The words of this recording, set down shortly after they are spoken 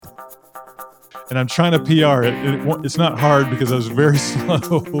And I'm trying to PR it. It's not hard because I was very slow,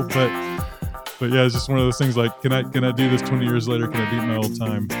 but yeah, it's just one of those things like, can I do this 20 years later? Can I beat my old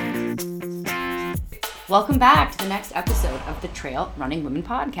time? Welcome back to the next episode of the Trail Running Women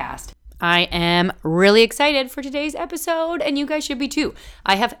podcast. I am really excited for today's episode, and you guys should be too.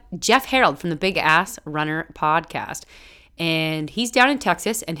 I have Jeff Harold from the Big Ass Runner podcast, and he's down in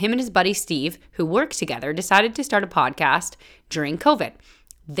Texas, and him and his buddy Steve, who work together, decided to start a podcast during COVID.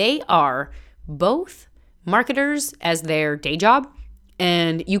 They are both marketers as their day job,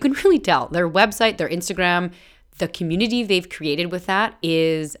 and you can really tell their website, their Instagram, the community they've created with that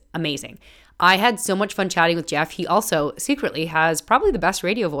is amazing. I had so much fun chatting with Jeff. He also secretly has probably the best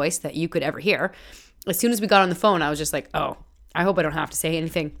radio voice that you could ever hear. As soon as we got on the phone, I was just like, oh, I hope I don't have to say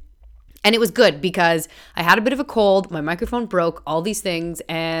anything. And it was good because I had a bit of a cold, my microphone broke, all these things,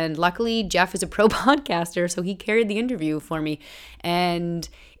 and luckily Jeff is a pro podcaster, so he carried the interview for me. And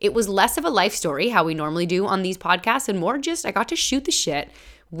it was less of a life story, how we normally do on these podcasts, and more just I got to shoot the shit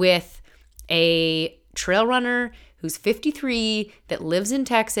with a trail runner who's 53 that lives in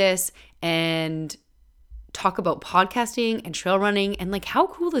Texas and talk about podcasting and trail running. And like, how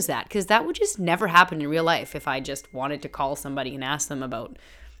cool is that? Because that would just never happen in real life if I just wanted to call somebody and ask them about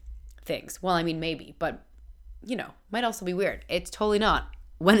things. Well, I mean, maybe, but might also be weird. It's totally not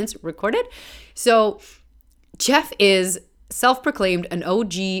when it's recorded. So Jeff is self-proclaimed an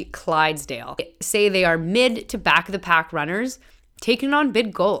OG Clydesdale. Say they are mid to back of the pack runners taking on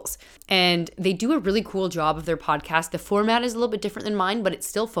big goals. And they do a really cool job of their podcast. The format is a little bit different than mine, but it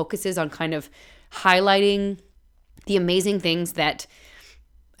still focuses on kind of highlighting the amazing things that,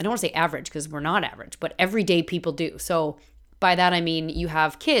 I don't want to say average because we're not average, but everyday people do. So by that, I mean, you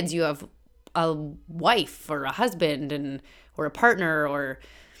have kids, you have a wife or a husband or a partner or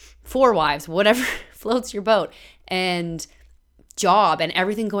 4 wives, whatever floats your boat, and job and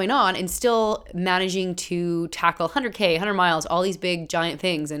everything going on, and still managing to tackle 100K, 100 miles, all these big giant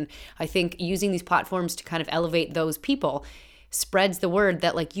things. And I think using these platforms to kind of elevate those people spreads the word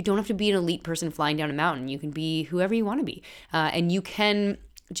that like you don't have to be an elite person flying down a mountain. You can be whoever you want to be. And you can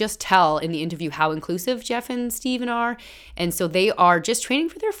just tell in the interview how inclusive Jeff and Steven are. And so they are just training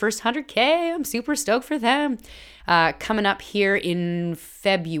for their first 100K. I'm super stoked for them. Coming up here in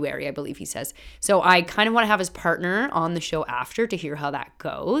February, I believe he says. So I kind of want to have his partner on the show after to hear how that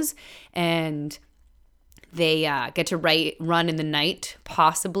goes. And they get to run in the night,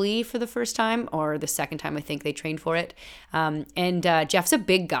 possibly for the first time, or the second time I think they trained for it. And Jeff's a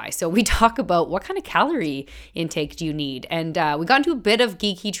big guy, so we talk about what kind of calorie intake do you need. And we got into a bit of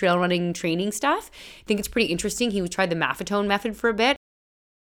geeky trail running training stuff. I think it's pretty interesting. He tried the Maffetone method for a bit.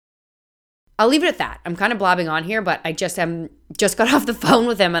 I'll leave it at that. I'm kind of blabbing on here, but I just got off the phone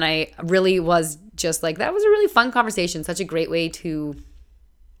with him, and I really was just like, that was a really fun conversation. Such a great way to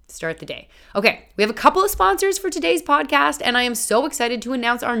start the day. Okay, we have a couple of sponsors for today's podcast, and I am so excited to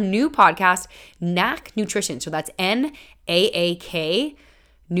announce our new podcast, NAAK Nutrition. So that's NAAK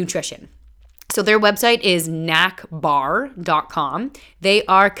Nutrition. So their website is naakbar.com. They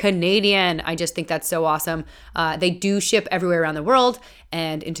are Canadian. I just think that's so awesome. They do ship everywhere around the world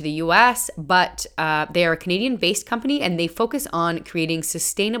and into the US, but they are a Canadian-based company, and they focus on creating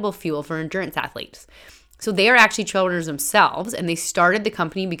sustainable fuel for endurance athletes. So they are actually trail runners themselves, and they started the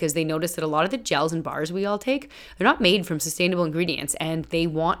company because they noticed that a lot of the gels and bars we all take, they're not made from sustainable ingredients, and they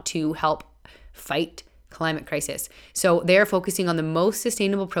want to help fight climate crisis. So they're focusing on the most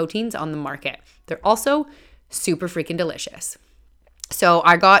sustainable proteins on the market. They're also super freaking delicious. So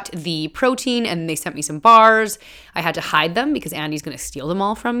I got the protein, and they sent me some bars. I had to hide them because Andy's going to steal them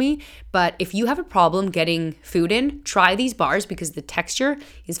all from me. But if you have a problem getting food in, try these bars because the texture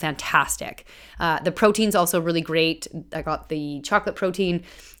is fantastic. The protein's also really great. I got the chocolate protein.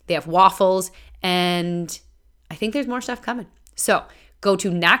 They have waffles, and I think there's more stuff coming. So go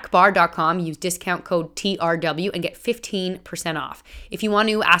to naakbar.com, use discount code TRW, and get 15% off. If you want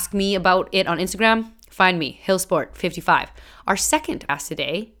to ask me about it on Instagram, find me, Hillsport55. Our second ask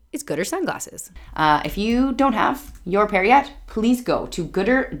today is Goodr sunglasses. If you don't have your pair yet, please go to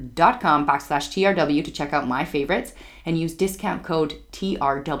goodr.com/TRW to check out my favorites and use discount code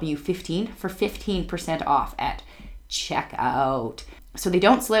TRW15 for 15% off at checkout. So they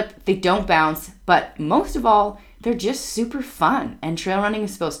don't slip, they don't bounce, but most of all, they're just super fun, and trail running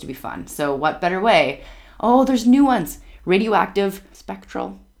is supposed to be fun. So what better way? Oh, there's new ones. Radioactive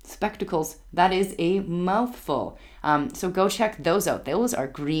spectral spectacles. That is a mouthful. So go check those out. Those are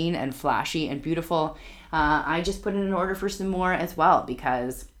green and flashy and beautiful. I just put in an order for some more as well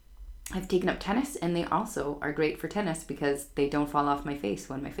because I've taken up tennis, and they also are great for tennis because they don't fall off my face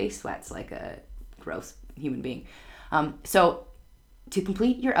when my face sweats like a gross human being. So To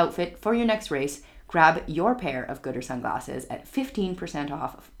complete your outfit for your next race, grab your pair of Goodr sunglasses at 15%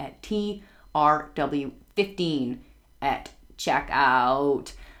 off at TRW15 at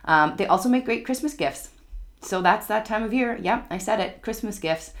checkout. They also make great Christmas gifts. So that's that time of year. Yep, I said it. Christmas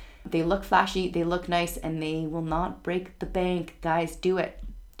gifts. They look flashy, they look nice, and they will not break the bank. Guys, do it.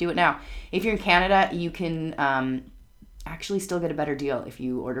 Do it now. If you're in Canada, you can actually still get a better deal if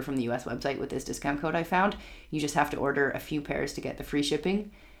you order from the US website with this discount code I found. You just have to order a few pairs to get the free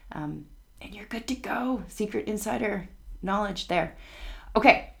shipping. And you're good to go. Secret insider knowledge there.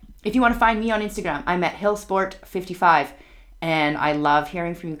 Okay, if you want to find me on Instagram, I'm at hillsport55. And I love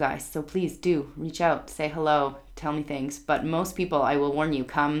hearing from you guys. So please do reach out, say hello, tell me things. But most people, I will warn you,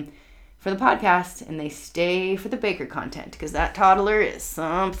 come for the podcast and they stay for the baker content because that toddler is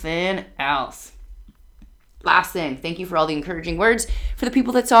something else. Last thing, thank you for all the encouraging words. For the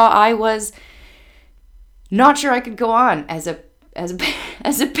people that saw, I was not sure I could go on as a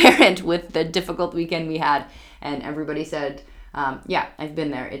parent with the difficult weekend we had. And everybody said, yeah, I've been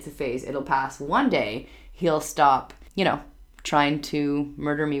there. It's a phase. It'll pass. One day he'll stop, trying to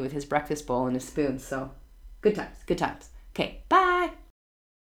murder me with his breakfast bowl and his spoon. So good times, good times. Okay, bye.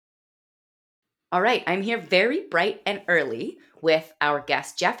 All right, I'm here very bright and early with our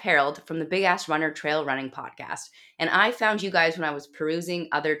guest, Jeff Harold from the Big Ass Runner Trail Running Podcast. And I found you guys when I was perusing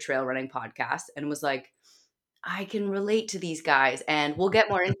other trail running podcasts and was like, I can relate to these guys. And we'll get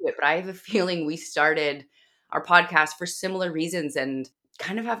more into it, but I have a feeling we started our podcast for similar reasons and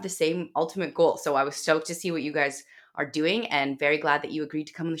kind of have the same ultimate goal. So I was stoked to see what you guys are doing and very glad that you agreed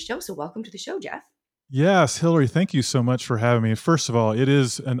to come on the show. So welcome to the show, Jeff. Yes, Hillary, thank you so much for having me. First of all, it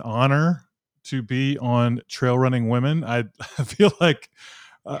is an honor to be on Trail Running Women. I feel like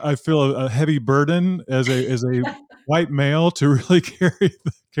I feel a heavy burden as a white male to really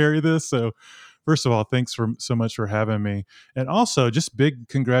carry this. So first of all, thanks so much for having me. And also just big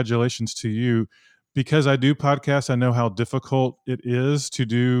congratulations to you because I do podcasts. I know how difficult it is to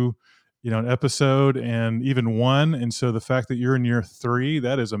do an episode and even one. And so the fact that you're in year 3,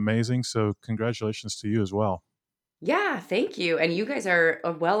 that is amazing. So congratulations to you as well. Yeah, thank you. And you guys are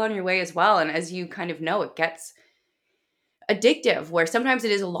well on your way as well. And as you kind of know, it gets addictive where sometimes it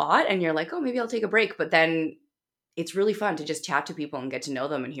is a lot and you're like, oh, maybe I'll take a break. But then it's really fun to just chat to people and get to know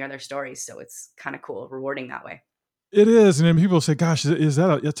them and hear their stories. So it's kind of cool, rewarding that way. It is, and then people say, "Gosh, is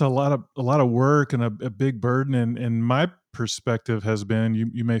that it's a lot of work and a big burden?" And my perspective has been,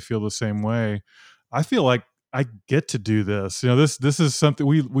 you may feel the same way. I feel like I get to do this. This is something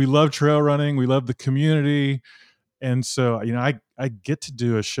we love trail running. We love the community, and so I get to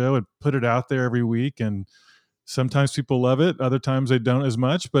do a show and put it out there every week. And sometimes people love it, other times they don't as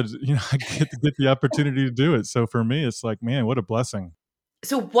much. But I get the opportunity to do it. So for me, it's like, man, what a blessing.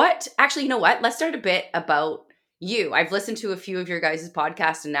 So actually, you know what? Let's start a bit about you. I've listened to a few of your guys'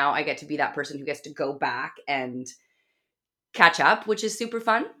 podcasts and now I get to be that person who gets to go back and catch up, which is super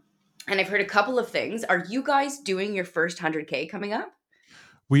fun. And I've heard a couple of things. Are you guys doing your first 100K coming up?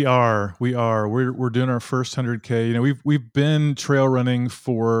 We are. We're doing our first 100K. We've been trail running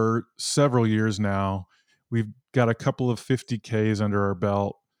for several years now. We've got a couple of 50Ks under our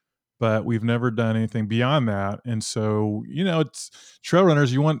belt, but we've never done anything beyond that. And so, it's trail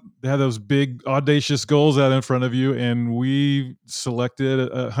runners, you want to have those big audacious goals out in front of you. And we selected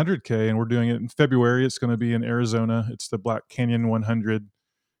a 100K and we're doing it in February. It's going to be in Arizona. It's the Black Canyon 100.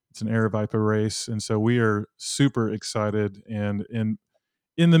 It's an Aravaipa race. And so we are super excited and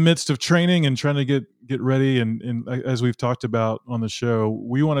in the midst of training and trying to get ready. And as we've talked about on the show,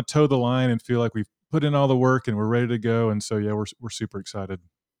 we want to toe the line and feel like we've put in all the work and we're ready to go. And so, yeah, we're super excited.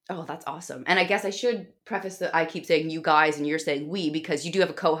 Oh, that's awesome. And I guess I should preface that I keep saying you guys and you're saying we because you do have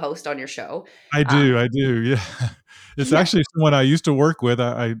a co-host on your show. I do. Yeah. It's actually someone I used to work with.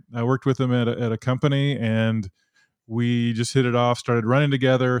 I worked with him at a company and we just hit it off, started running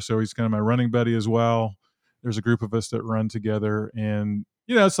together. So he's kind of my running buddy as well. There's a group of us that run together and,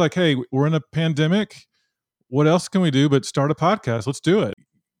 it's like, hey, we're in a pandemic. What else can we do but start a podcast? Let's do it.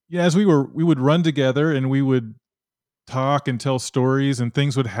 Yeah. As we would run together and we would talk and tell stories and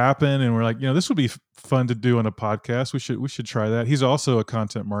things would happen. And we're like, this would be fun to do on a podcast. We should try that. He's also a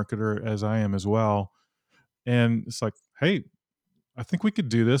content marketer as I am as well. And it's like, hey, I think we could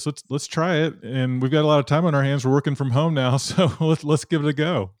do this. Let's try it. And we've got a lot of time on our hands. We're working from home now. So let's give it a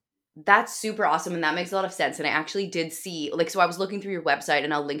go. That's super awesome. And that makes a lot of sense. And I actually did see, so I was looking through your website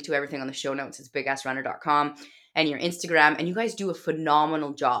and I'll link to everything on the show notes. It's bigassrunner.com and your Instagram. And you guys do a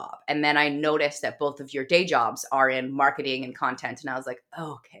phenomenal job. And then I noticed that both of your day jobs are in marketing and content. And I was like,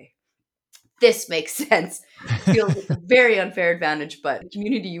 oh, okay, this makes sense. Feels like a very unfair advantage, but the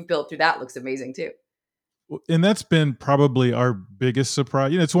community you've built through that looks amazing too. And that's been probably our biggest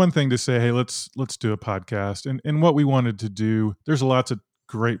surprise. It's one thing to say, "Hey, let's do a podcast," and what we wanted to do. There's lots of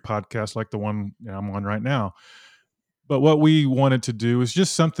great podcasts like the one I'm on right now, but what we wanted to do is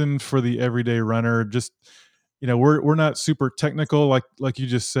just something for the everyday runner. Just we're not super technical like you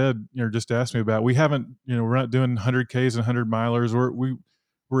just said. Just asked me about. We haven't. We're not doing 100Ks and 100 milers.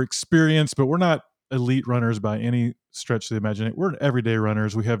 We're experienced, but we're not elite runners by any stretch of the imagination. We're everyday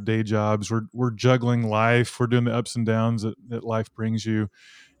runners. We have day jobs. We're juggling life. We're doing the ups and downs that life brings you.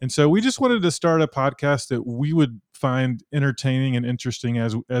 And so we just wanted to start a podcast that we would find entertaining and interesting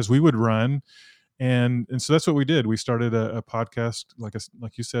as we would run. And so that's what we did. We started a podcast,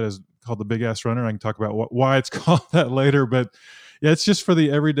 like you said, is called the Big Ass Runner. I can talk about why it's called that later, but yeah, it's just for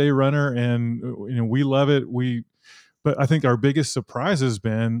the everyday runner, and we love it. But I think our biggest surprise has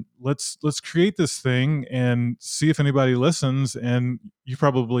been let's create this thing and see if anybody listens. And you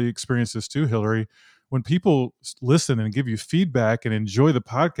probably experienced this too, Hillary. When people listen and give you feedback and enjoy the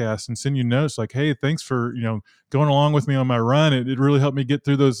podcast and send you notes like, "Hey, thanks for going along with me on my run. It really helped me get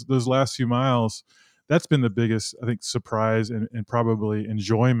through those last few miles." That's been the biggest, I think, surprise and probably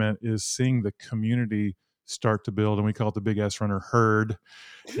enjoyment is seeing the community start to build, and we call it the Big Ass Runner herd.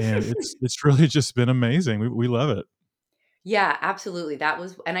 And it's really just been amazing. We love it. Yeah, absolutely. That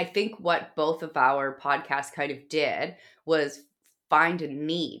was, and I think what both of our podcasts kind of did was find a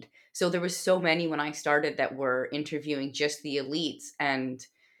need. So there was so many when I started that were interviewing just the elites, and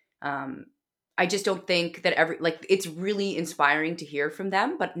um, I just don't think that it's really inspiring to hear from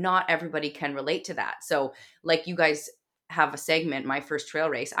them, but not everybody can relate to that. So, like you guys have a segment, My First Trail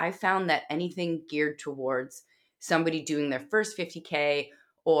Race. I found that anything geared towards somebody doing their first 50K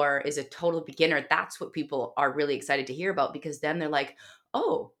or is a total beginner, that's what people are really excited to hear about, because then they're like,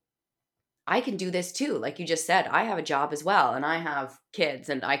 oh, I can do this too. Like you just said, I have a job as well and I have kids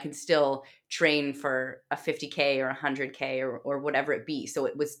and I can still train for a 50K or 100K or whatever it be. So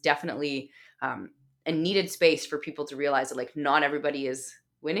it was definitely a needed space for people to realize that like not everybody is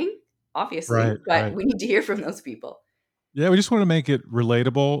winning, obviously, Right, but right. we need to hear from those people. Yeah, we just want to make it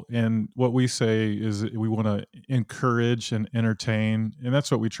relatable. And what we say is we want to encourage and entertain. And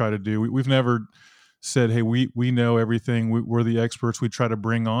that's what we try to do. We've never said, "Hey, we know everything. We're the experts." We try to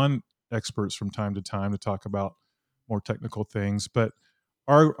bring on experts from time to time to talk about more technical things. But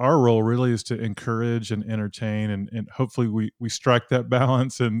our role really is to encourage and entertain. And hopefully we strike that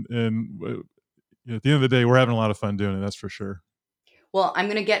balance. And at the end of the day, we're having a lot of fun doing it. That's for sure. Well, I'm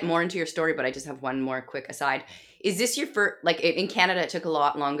going to get more into your story, but I just have one more quick aside. Is this your first, like in Canada, it took a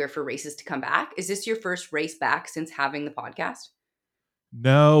lot longer for races to come back. Is this your first race back since having the podcast?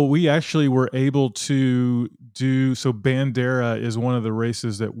 No, we actually were able to do so. Bandera is one of the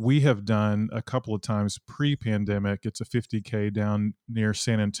races that we have done a couple of times pre-pandemic. It's a 50K down near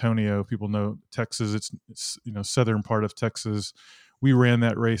San Antonio. People know Texas. It's southern part of Texas. We ran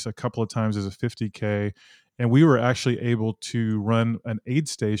that race a couple of times as a 50K, and we were actually able to run an aid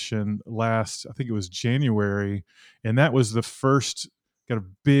station last. I think it was January, and that was the first got a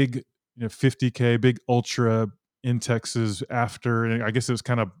big 50K, big ultra in Texas after, and I guess it was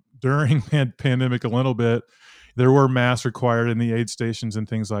kind of during pandemic a little bit. There were masks required in the aid stations and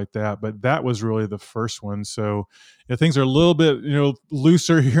things like that, but that was really the first one. So things are a little bit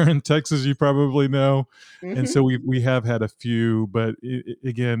looser here in Texas, you probably know, and Hmm. so we have had a few. But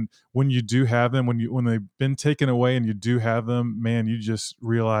again, when you do have them, when they've been taken away and you do have them, man, you just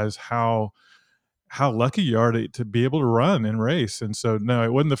realize how lucky you are to be able to run and race. And so no,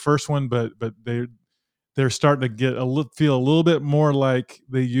 it wasn't the first one, but they're starting to feel a little bit more like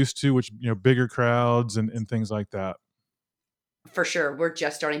they used to, which bigger crowds and things like that. For sure. We're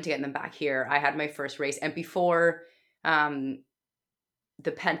just starting to get them back here. I had my first race, and before um,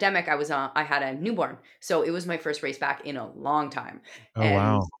 the pandemic, I had a newborn. So it was my first race back in a long time. Oh And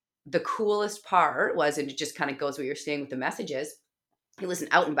wow. the coolest part was, and it just kind of goes what you're saying with the messages, it was an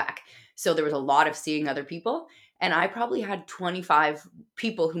out and back. So there was a lot of seeing other people. And I probably had 25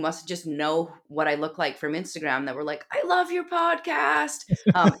 people who must just know what I look like from Instagram that were like, I love your podcast.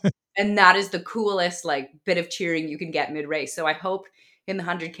 Um, and that is the coolest like bit of cheering you can get mid race. So I hope in the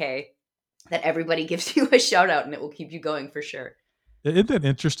 100K that everybody gives you a shout out and it will keep you going for sure. Isn't that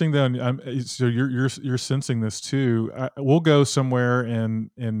interesting though? And so you're sensing this too. We'll go somewhere and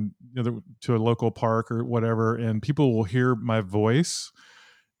to a local park or whatever, and people will hear my voice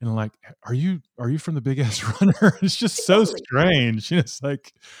and like, are you from the Big Ass Runner? It's just so Totally. strange. It's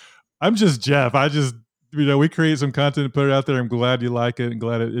like I'm just Jeff. I just we create some content and put it out there. I'm glad you like it and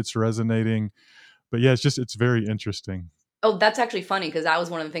glad it's resonating. But yeah, it's very interesting. Oh, that's actually funny because that was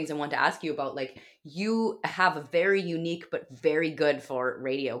one of the things I wanted to ask you about. Like, you have a very unique but very good for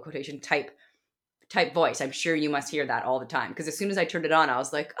radio quotation type type voice. I'm sure you must hear that all the time. Because as soon as I turned it on, I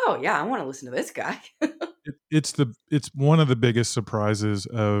was like, oh yeah, I want to listen to this guy. It's one of the biggest surprises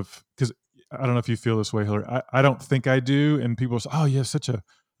of, because I don't know if you feel this way, Hillary. I don't think I do, and people say, "Oh, you have such a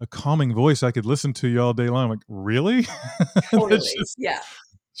calming voice. I could listen to you all day long." I'm like, really? That's Totally. just Yeah.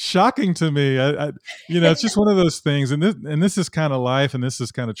 shocking to me. It's just one of those things, and this is kind of life, and this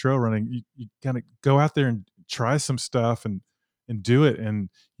is kind of trail running. You kind of go out there and try some stuff and do it, and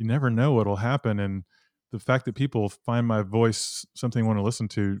you never know what'll happen. And the fact that people find my voice something they want to listen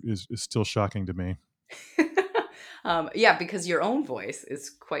to is still shocking to me. Yeah, because your own voice is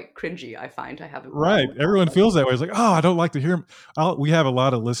quite cringy. I find I have a Right. problem with Everyone that. feels that way. It's like, oh, I don't like to hear him. We have a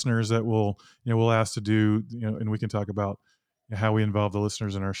lot of listeners that we'll ask to do, and we can talk about how we involve the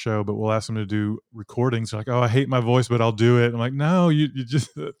listeners in our show, but we'll ask them to do recordings. They're like, oh, I hate my voice, but I'll do it. I'm like, no, you just,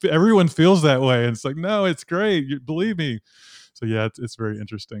 everyone feels that way. And it's like, no, it's great. Believe me. So yeah, it's very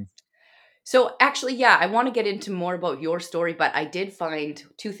interesting. So actually, yeah, I want to get into more about your story, but I did find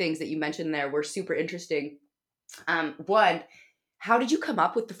two things that you mentioned there were super interesting. One, how did you come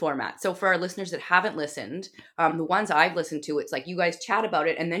up with the format? So for our listeners that haven't listened, the ones I've listened to, it's like you guys chat about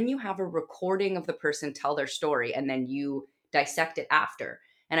it and then you have a recording of the person tell their story and then you dissect it after.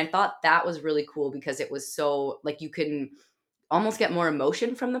 And I thought that was really cool because it was so like you can almost get more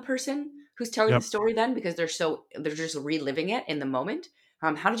emotion from the person who's telling the Yep. story then because they're just reliving it in the moment.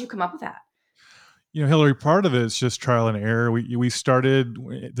 How did you come up with that? Hillary, part of it is just trial and error. We started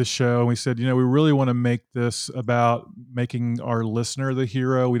the show and we said, we really want to make this about making our listener the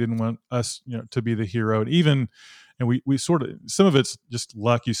hero. We didn't want us, to be the hero. And we sort of, some of it's just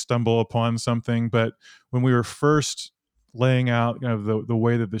luck. You stumble upon something. But when we were first laying out the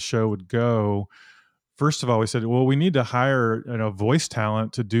way that the show would go, first of all, we said, well, we need to hire, voice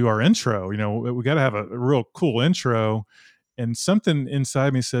talent to do our intro. We got to have a real cool intro. And something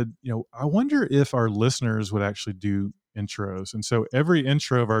inside me said, I wonder if our listeners would actually do intros. And so every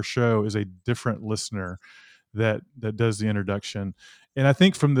intro of our show is a different listener that does the introduction. And I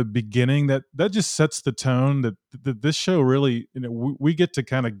think from the beginning that just sets the tone that this show really, we get to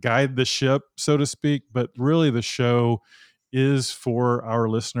kind of guide the ship, so to speak, but really the show is for our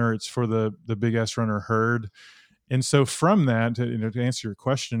listener. It's for the Big Ass Runner herd. And so from that, to answer your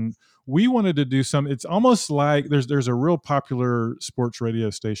question, we wanted to do some. It's almost like there's a real popular sports radio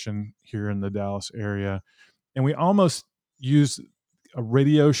station here in the Dallas area, and we almost use a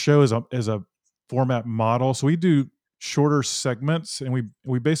radio show as a format model. So we do shorter segments, and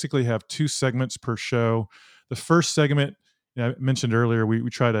we basically have two segments per show. The first segment, I mentioned earlier, we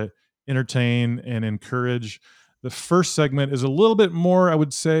try to entertain and encourage. The first segment is a little bit more, I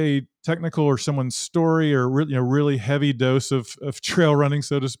would say, technical or someone's story or really heavy dose of trail running,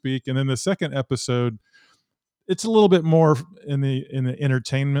 so to speak. And then the second episode, it's a little bit more in the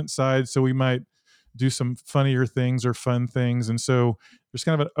entertainment side. So we might do some funnier things or fun things. And so there's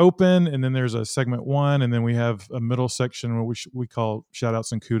kind of an open, and then there's a segment one, and then we have a middle section where we call shout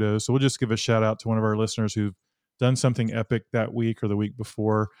outs and kudos. So we'll just give a shout out to one of our listeners who've done something epic that week or the week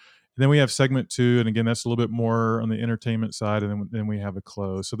before. And then we have segment two, and again, that's a little bit more on the entertainment side, and then we have a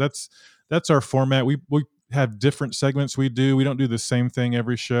close. So that's our format. We have different segments we do. We don't do the same thing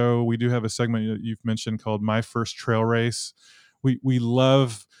every show. We do have a segment that you've mentioned called My First Trail Race. We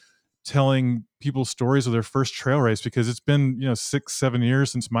love telling people stories of their first trail race because it's been 6-7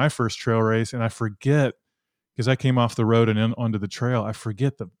 years since my first trail race, and I forget, because I came off the road and onto the trail, I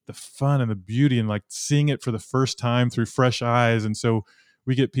forget the fun and the beauty and like seeing it for the first time through fresh eyes. And so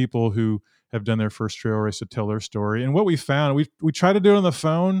we get people who have done their first trail race to tell their story. And what we found, we try to do it on the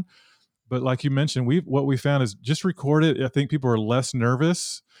phone, but like you mentioned, what we found is just record it. I think people are less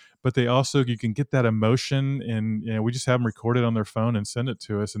nervous, but they also, you can get that emotion, and we just have them record it on their phone and send it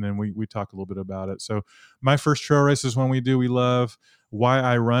to us, and then we talk a little bit about it. So My First Trail Race is one we love. Why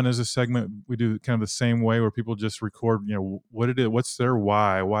I Run is a segment we do kind of the same way, where people just record, what it is, what's their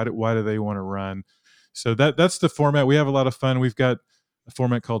why do they want to run. So that's the format. We have a lot of fun. We've got a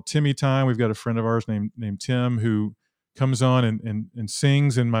format called Timmy Time. We've got a friend of ours named Tim who comes on and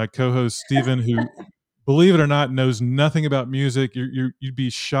sings, and my co-host Steven, who, believe it or not, knows nothing about music. You'd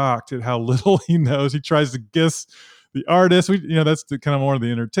be shocked at how little he knows. He tries to guess the artist. That's the kind of more of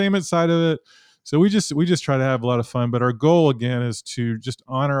the entertainment side of it. So we just try to have a lot of fun. But our goal again is to just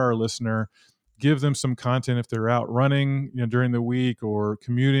honor our listener, give them some content if they're out running, during the week or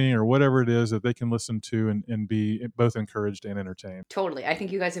commuting or whatever it is that they can listen to and be both encouraged and entertained. Totally. I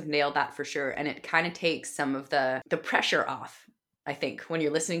think you guys have nailed that for sure. And it kind of takes some of the pressure off. I think when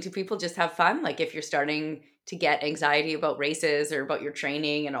you're listening to people, just have fun. Like if you're starting to get anxiety about races or about your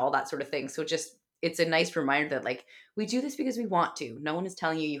training and all that sort of thing. So just it's a nice reminder that like we do this because we want to. No one is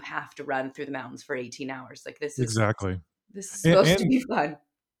telling you you have to run through the mountains for 18 hours. Like Exactly. this is And, supposed to and be fun.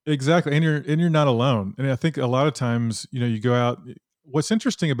 exactly. And you're not alone. And I think a lot of times, you go out. What's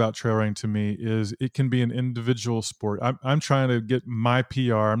interesting about trail running to me is it can be an individual sport. I'm trying to get my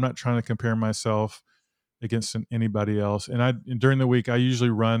PR. I'm not trying to compare myself against anybody else. And during the week, I usually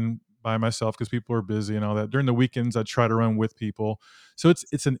run by myself because people are busy and all that. During the weekends, I try to run with people. So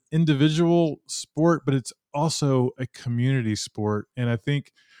it's an individual sport, but it's also a community sport. And I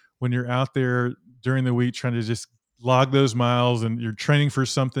think when you're out there during the week trying to just log those miles and you're training for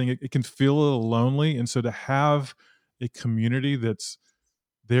something, it can feel a little lonely. And so to have a community that's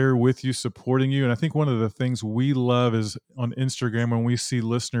there with you, supporting you. And I think one of the things we love is on Instagram when we see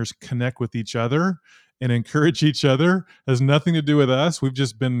listeners connect with each other and encourage each other. Has nothing to do with us. We've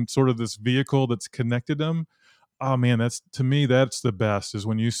just been sort of this vehicle that's connected them. Oh man, that's to me, that's the best is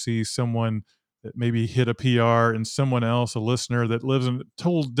when you see someone that maybe hit a PR and someone else, a listener that lives in a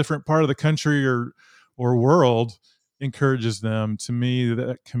total different part of the country or world encourages them. To me,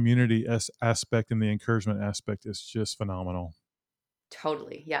 that community aspect and the encouragement aspect is just phenomenal.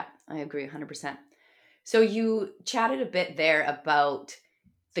 Totally. Yeah, I agree 100%. So you chatted a bit there about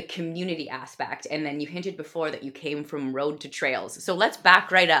the community aspect, and then you hinted before that you came from road to trails. So let's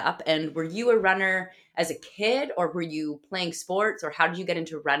back right up. And were you a runner as a kid, or were you playing sports, or how did you get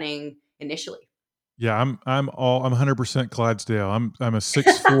into running initially? Yeah, I'm 100% Clydesdale. I'm a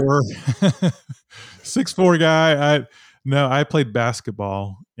 6'4", 6'4" guy. I played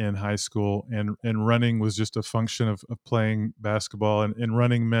basketball in high school, and running was just a function of playing basketball, and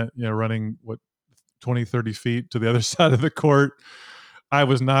running meant, running what 20, 30 feet to the other side of the court. I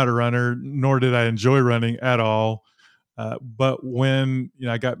was not a runner, nor did I enjoy running at all. But when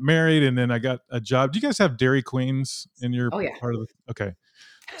I got married and then I got a job. Do you guys have Dairy Queens in your Oh yeah. part of the? Okay,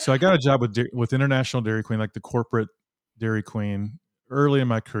 so I got a job with International Dairy Queen, like the corporate Dairy Queen, early in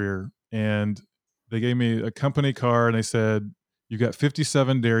my career, and they gave me a company car and they said, "You got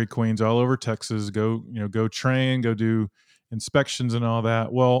 57 Dairy Queens all over Texas. Go train, go do inspections and all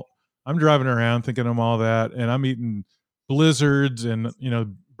that." Well, I'm driving around thinking I'm all that, and I'm eating blizzards and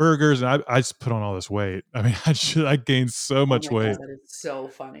burgers, and I just put on all this weight. I mean, I gained so Oh much my God, weight. that is so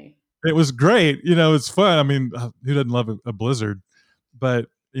funny. It was great. It's fun. I mean, who doesn't love a blizzard? But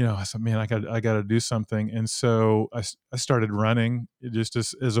I said, man, I got to do something. And so I started running just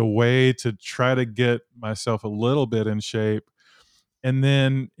as a way to try to get myself a little bit in shape. And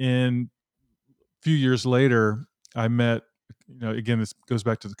then a few years later, I met, again, this goes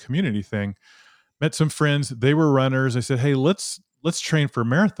back to the community thing. Met some friends. They were runners. They said, hey, let's train for a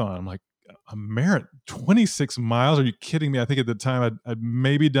marathon. I'm like, a marathon, 26 miles? Are you kidding me? I think at the time I'd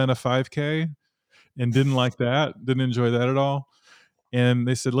maybe done a 5K and didn't like that, didn't enjoy that at all. And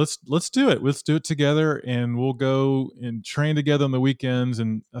they said, let's do it. Let's do it together, and we'll go and train together on the weekends.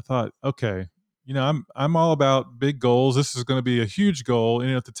 And I thought, okay, I'm all about big goals. This is going to be a huge goal.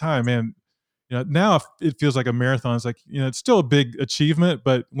 And at the time, man, now it feels like a marathon. It's like, it's still a big achievement,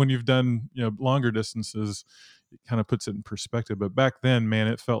 but when you've done, longer distances, it kind of puts it in perspective. But back then, man,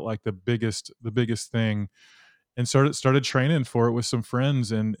 it felt like the biggest thing, and started training for it with some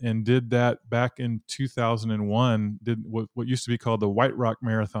friends, and did that back in 2001. Did what used to be called the White Rock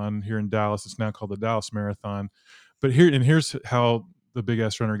Marathon here in Dallas. It's now called the Dallas Marathon. But here's how the Big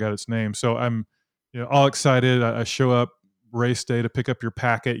Ass Runner got its name. So I'm all excited. I show up race day to pick up your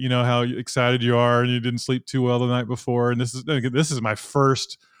packet. You know how excited you are, and you didn't sleep too well the night before. And this is my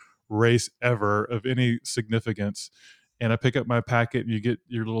first race ever of any significance. And I pick up my packet, and you get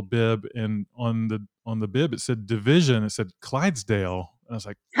your little bib, and on the bib it said division. It said Clydesdale. And I was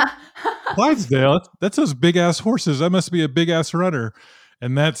like, Clydesdale? That's those big ass horses. I must be a big ass runner.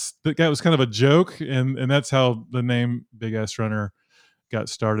 And that was kind of a joke, and that's how the name Big Ass Runner got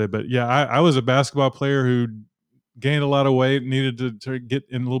started. But yeah, I was a basketball player who gained a lot of weight, needed to get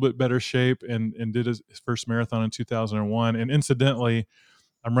in a little bit better shape, and did his first marathon in 2001. And incidentally,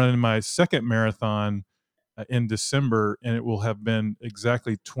 I'm running my second marathon in December, and it will have been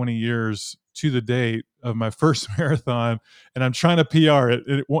exactly 20 years to the date of my first marathon. And I'm trying to PR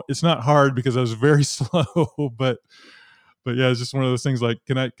it. It's not hard because I was very slow, but yeah, it's just one of those things like,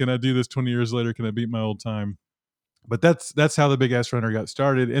 can I do this 20 years later? Can I beat my old time? But that's how the Big Ass Runner got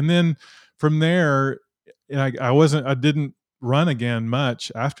started. And then from there, I didn't run again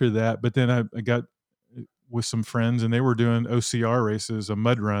much after that. But then I got with some friends, and they were doing OCR races,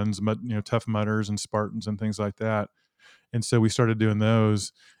 mud runs, tough mudders and Spartans and things like that. And so we started doing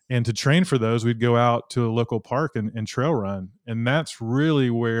those. And to train for those, we'd go out to a local park and trail run. And that's really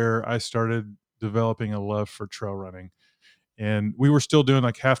where I started developing a love for trail running. And we were still doing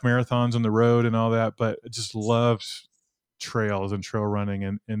like half marathons on the road and all that, but I just loved trails and trail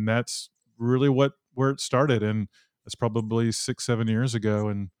running. And that's really where it started. And that's probably 6-7 years ago.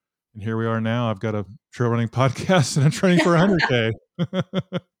 And here we are now. I've got a trail running podcast and I'm training for 100K.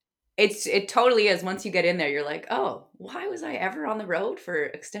 It totally is. Once you get in there, you're like, oh, why was I ever on the road for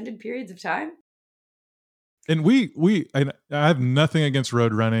extended periods of time? And I have nothing against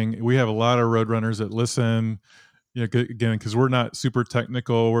road running. We have a lot of road runners that listen, again, because we're not super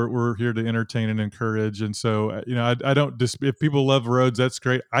technical. We're here to entertain and encourage. And so, I don't if people love roads, that's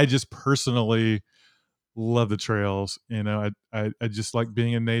great. I just personally love the trails. I just like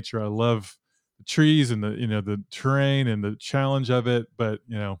being in nature. I love the trees and the terrain and the challenge of it. But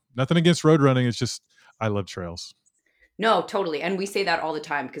nothing against road running. It's just I love trails. No, totally. And we say that all the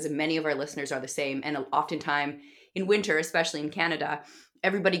time because many of our listeners are the same. And oftentimes in winter, especially in Canada,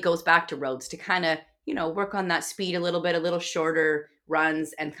 everybody goes back to roads to kind of, work on that speed a little bit, a little shorter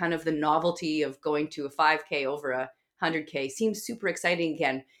runs, and kind of the novelty of going to a 5K over a 100K seems super exciting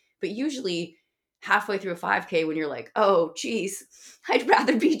again. But usually halfway through a 5K, when you're like, oh, geez, I'd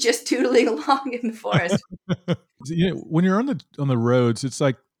rather be just tootling along in the forest. When you're on the roads, it's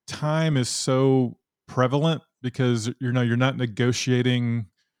like time is so prevalent because you're not negotiating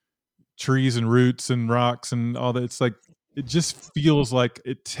trees and roots and rocks and all that. It's like it just feels like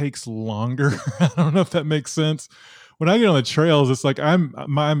it takes longer. I don't know if that makes sense. When I get on the trails, it's like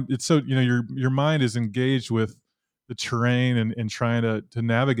it's so your mind is engaged with the terrain and trying to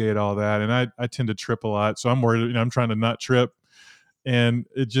navigate all that. And I tend to trip a lot, so I'm worried. I'm trying to not trip, and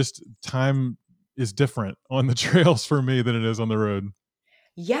it just time is different on the trails for me than it is on the road.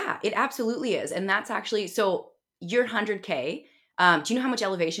 Yeah, it absolutely is. And that's actually so your 100K. Do you know how much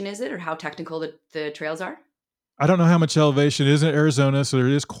elevation is it or how technical the trails are? I don't know how much elevation it is in Arizona, so there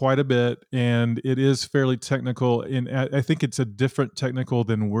is quite a bit, and it is fairly technical. And I think it's a different technical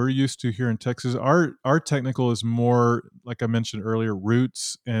than we're used to here in Texas. Our technical is more, like I mentioned earlier,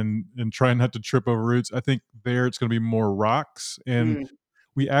 roots and trying not to trip over roots. I think there it's going to be more rocks, and Mm.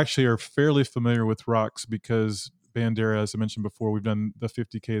 we actually are fairly familiar with rocks because Bandera, as I mentioned before, we've done the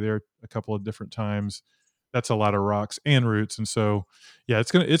 50K there a couple of different times. That's a lot of rocks and roots, and so yeah,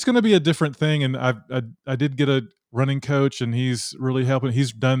 it's gonna be a different thing. And I did get a running coach, and he's really helping.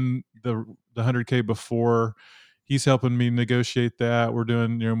 He's done the 100K before. He's helping me negotiate that. We're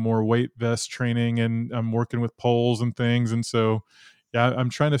doing more weight vest training, and I'm working with poles and things, and so yeah, I'm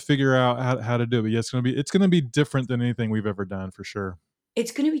trying to figure out how to do it. But yeah, it's gonna be different than anything we've ever done for sure.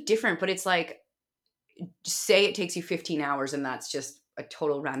 It's going to be different, but it's like, say it takes you 15 hours and that's just a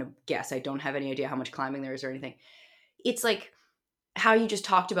total random guess. I don't have any idea how much climbing there is or anything. It's like how you just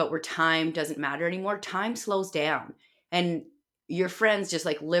talked about where time doesn't matter anymore. Time slows down and your friends just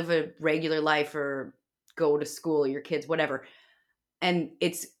like live a regular life or go to school, your kids, whatever. And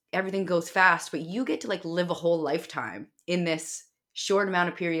it's everything goes fast, but you get to like live a whole lifetime in this short amount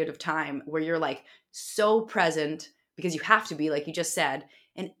of period of time where you're like so present because you have to be, like you just said,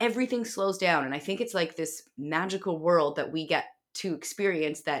 and everything slows down. And I think it's like this magical world that we get to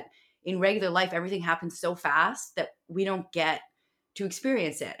experience that in regular life, everything happens so fast that we don't get to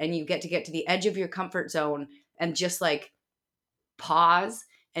experience it. And you get to the edge of your comfort zone and just like pause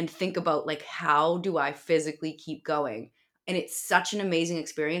and think about like, how do I physically keep going? And it's such an amazing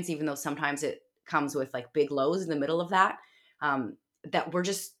experience, even though sometimes it comes with like big lows in the middle of that, that we're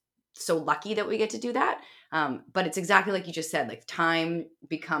just so lucky that we get to do that. But it's exactly like you just said, like time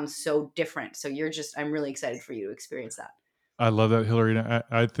becomes so different. So I'm really excited for you to experience that. I love that, Hillary. And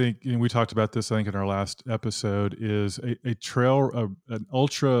I think we talked about this, I think, in our last episode, is an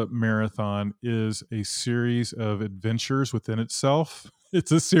ultra marathon is a series of adventures within itself.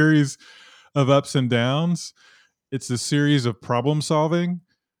 It's a series of ups and downs. It's a series of problem solving,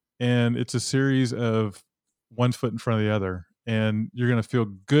 and it's a series of one foot in front of the other. And you're going to feel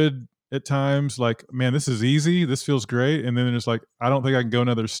good at times, like, man, this is easy. This feels great. And then it's like, I don't think I can go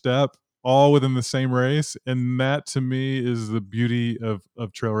another step, all within the same race. And that to me is the beauty of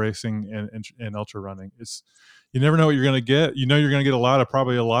trail racing and ultra running. It's, you never know what you're going to get. You're going to get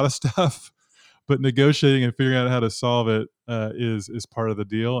probably a lot of stuff, but negotiating and figuring out how to solve it is part of the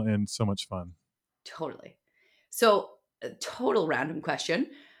deal and so much fun. Totally. So, a total random question.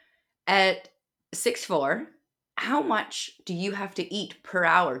 At 6'4", how much do you have to eat per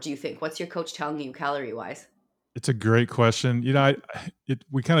hour, do you think? What's your coach telling you calorie wise? It's a great question.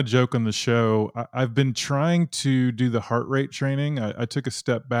 We kind of joke on the show. I've been trying to do the heart rate training. I took a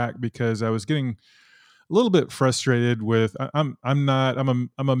step back because I was getting a little bit frustrated with. I'm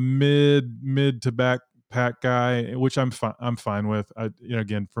a mid to back pack guy, which I'm fine with.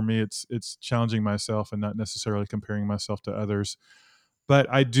 Again, for me, it's challenging myself and not necessarily comparing myself to others. But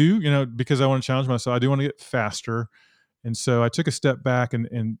I do, because I want to challenge myself, I do want to get faster. And so I took a step back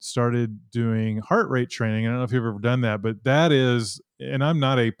and started doing heart rate training. I don't know if you've ever done that, but that is, and I'm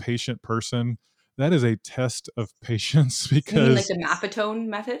not a patient person, that is a test of patience You mean like because the Mapatone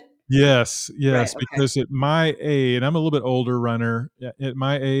method? yes, Right. yes, Okay. because at my age, and I'm a little bit older runner, at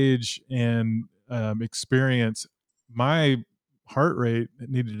my age and experience, my heart rate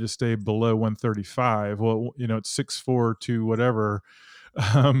needed to stay below 135. Well, it's 6'4" to whatever.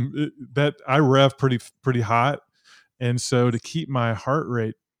 That I rev pretty hot, and so to keep my heart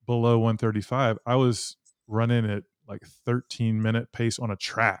rate below 135, I was running at like 13-minute pace on a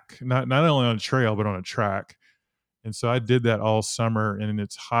track, not only on a trail but on a track. And so I did that all summer, and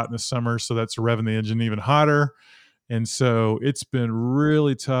it's hot in the summer, so that's revving the engine even hotter. And so it's been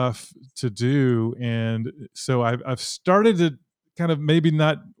really tough to do. And so I've started to kind of maybe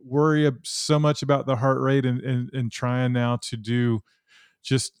not worry so much about the heart rate, and trying now to do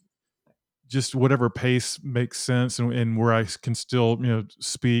just whatever pace makes sense, and where I can still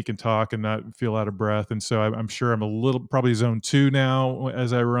speak and talk and not feel out of breath. And so I'm sure I'm a little probably zone 2 now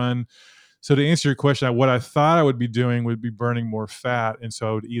as I run. So to answer your question, what I thought I would be doing would be burning more fat, and so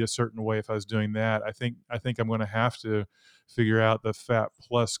I would eat a certain way if I was doing that. I think I'm going to have to figure out the fat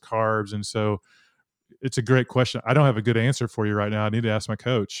plus carbs. And so it's a great question. I don't have a good answer for you right now. I need to ask my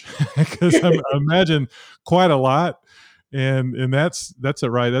coach because I imagine quite a lot, and that's a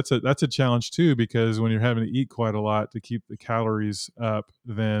right. That's a challenge too, because when you're having to eat quite a lot to keep the calories up,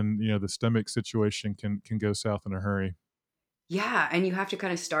 then the stomach situation can go south in a hurry. Yeah, and you have to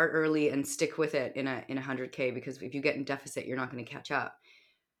kind of start early and stick with it in a 100K, because if you get in deficit, you're not going to catch up.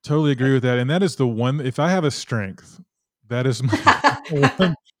 Totally agree with that, and that is the one. If I have a strength, that is my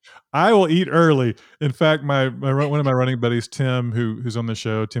one. I will eat early. In fact, one of my running buddies, Tim, who's on the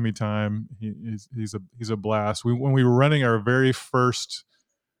show, Timmy Time, he's a blast. When we were running our very first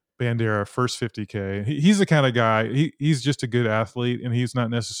Bandera, first 50K, he's the kind of guy. He's just a good athlete, and he's not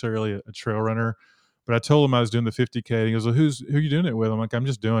necessarily a trail runner. But I told him I was doing the 50K, and he goes, "Well, who are you doing it with?" I'm like, "I'm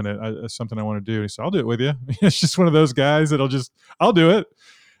just doing it. It's something I want to do." And he said, "I'll do it with you." It's just one of those guys I'll do it.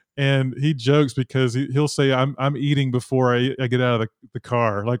 And he jokes because he'll say I'm eating before I get out of the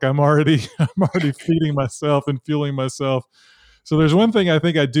car. Like I'm already I'm already feeding myself and fueling myself. So there's one thing I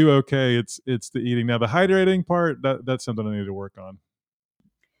think I do okay. It's the eating. Now the hydrating part, that's something I need to work on.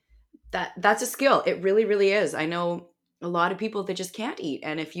 That's a skill. It really, really is. I know a lot of people that just can't eat,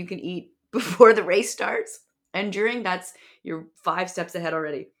 and if you can eat before the race starts and during, that's you're 5 steps ahead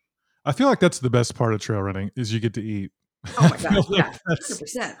already. I feel like that's the best part of trail running is you get to eat. Oh I my feel god, like yeah, that's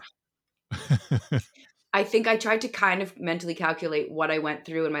 100%. I think I tried to kind of mentally calculate what I went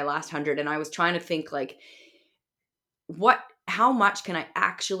through in my last 100, and I was trying to think like how much can I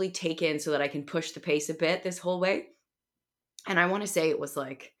actually take in so that I can push the pace a bit this whole way? And I want to say it was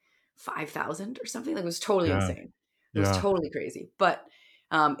like 5,000 or something. Like it was totally yeah, insane. It was yeah. totally crazy. But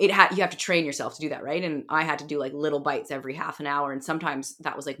you have to train yourself to do that, right? And I had to do like little bites every half an hour, and sometimes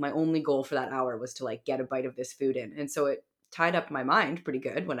that was like my only goal for that hour was to like get a bite of this food in. And so it tied up my mind pretty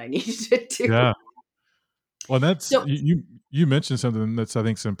good when I needed it to. Yeah. Well, that's So you mentioned something that's I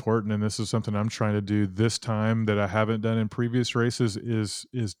think is important, and this is something I'm trying to do this time that I haven't done in previous races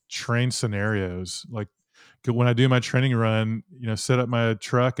is train scenarios. Like when I do my training run, set up my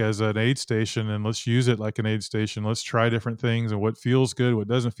truck as an aid station and let's use it like an aid station. Let's try different things and what feels good, what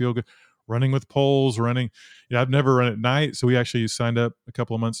doesn't feel good. Running with poles, running. I've never run at night, so we actually signed up a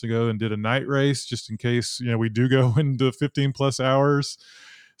couple of months ago and did a night race just in case we do go into 15 plus hours.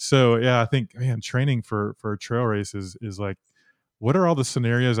 So yeah, I think man, training for a trail race is like, what are all the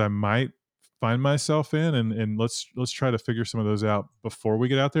scenarios I might find myself in, and let's try to figure some of those out before we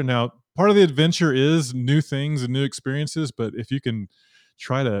get out there. Now, part of the adventure is new things and new experiences, but if you can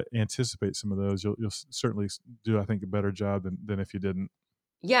try to anticipate some of those, you'll certainly do, I think, a better job than if you didn't.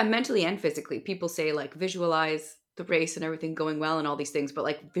 yeah, mentally and physically. People say like visualize the race and everything going well and all these things, but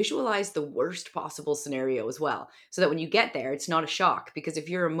like visualize the worst possible scenario as well. So that when you get there, it's not a shock. Because if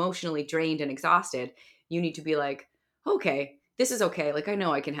you're emotionally drained and exhausted, you need to be like, okay, this is okay. Like I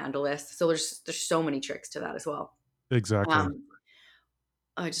know I can handle this. So there's so many tricks to that as well. Exactly. Um,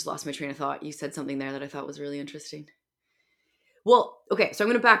 I just lost my train of thought. You said something there that I thought was really interesting. Well, okay, so I'm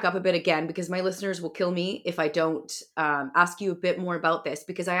going to back up a bit again because my listeners will kill me if I don't ask you a bit more about this,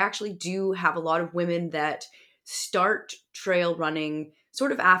 because I actually do have a lot of women that start trail running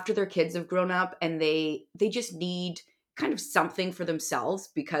sort of after their kids have grown up, and they just need kind of something for themselves,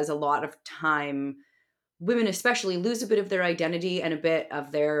 because a lot of time women especially lose a bit of their identity and a bit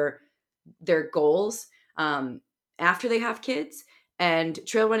of their goals. um, after they have kids. And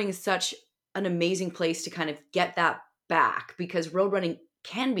trail running is such an amazing place to kind of get that back, because road running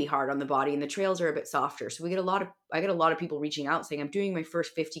can be hard on the body and the trails are a bit softer. So I get a lot of people reaching out saying, I'm doing my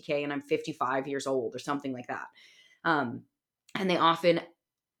first 50K and I'm 55 years old or something like that. Um, and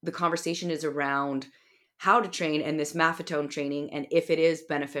the conversation is around how to train and this maffetone training and if it is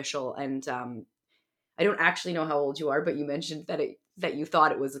beneficial. And I don't actually know how old you are, but you mentioned that you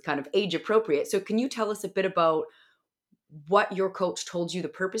thought it was kind of age appropriate. So can you tell us a bit about what your coach told you the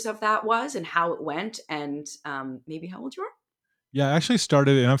purpose of that was and how it went, and maybe how old you are? Yeah, I actually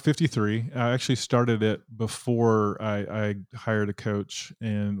started it, and I'm 53. I actually started it before I hired a coach,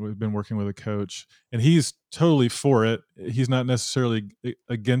 and we've been working with a coach, and he's totally for it. He's not necessarily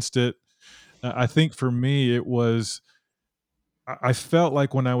against it. I think for me, it was, I felt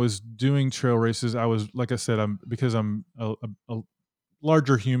like when I was doing trail races, I was, like I said, because I'm a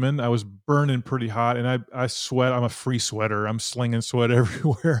larger human, I was burning pretty hot, and I sweat. I'm a free sweater. I'm slinging sweat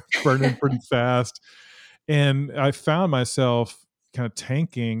everywhere, burning pretty fast. And I found myself kind of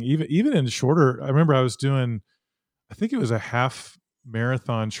tanking even in shorter. I remember I was doing, I think it was a half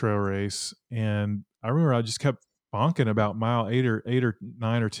marathon trail race, and I remember I just kept bonking about mile 8 or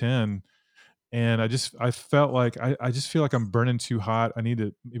 9 or 10, and I felt like I just feel like I'm burning too hot. I need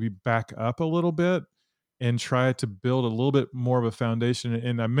to maybe back up a little bit and try to build a little bit more of a foundation.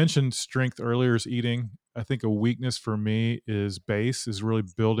 And I mentioned strength earlier is eating. I think a weakness for me is base, is really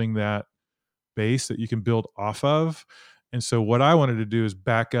building that base that you can build off of. And so what I wanted to do is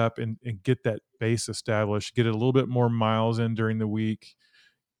back up and get that base established, get it a little bit more miles in during the week,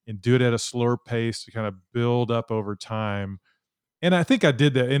 and do it at a slower pace to kind of build up over time. And I think I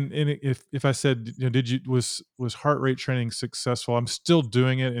did that. And if I said, did you was heart rate training successful? I'm still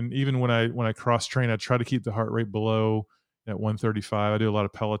doing it. And even when I cross train, I try to keep the heart rate below at 135. I do a lot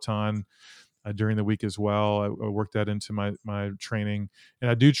of Peloton during the week as well. I work that into my training, and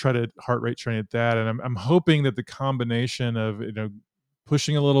I do try to heart rate train at that. And I'm hoping that the combination of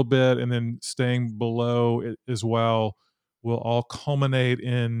pushing a little bit and then staying below it as well will all culminate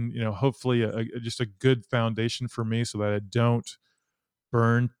in hopefully just a good foundation for me, so that I don't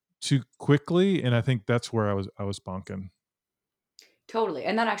burn too quickly. And I think that's where I was bonking. Totally.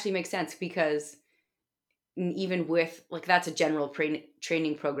 And that actually makes sense, because even with, like, that's a general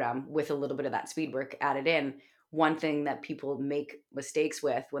training program with a little bit of that speed work added in. One thing that people make mistakes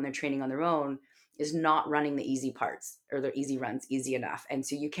with when they're training on their own is not running the easy parts or their easy runs easy enough. And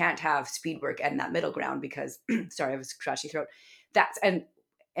so you can't have speed work and that middle ground, because sorry, I have a scratchy throat. That's and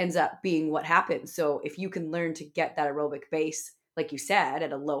ends up being what happens. So if you can learn to get that aerobic base, like you said,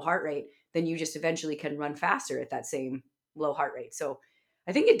 at a low heart rate, then you just eventually can run faster at that same low heart rate. So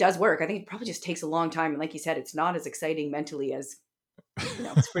I think it does work. I think it probably just takes a long time. And like you said, it's not as exciting mentally as,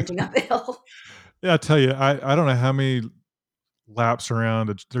 sprinting up the hill. Yeah, I tell you, I don't know how many laps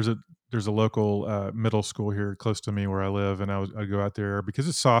around. There's a local middle school here close to me where I live, and I go out there because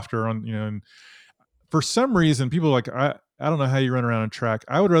it's softer on, and for some reason people are like, I don't know how you run around a track.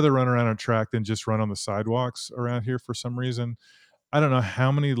 I would rather run around a track than just run on the sidewalks around here for some reason. I don't know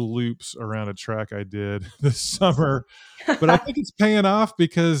how many loops around a track I did this summer, but I think it's paying off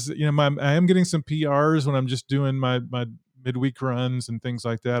because I am getting some PRs when I'm just doing my midweek runs and things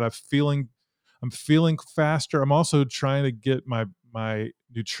like that. I'm feeling faster. I'm also trying to get my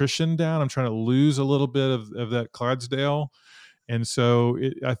nutrition down. I'm trying to lose a little bit of that Clydesdale, and so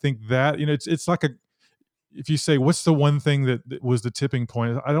I think that it's like if you say what's the one thing that was the tipping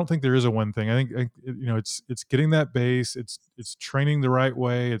point, I don't think there is a one thing. I think it's getting that base, it's training the right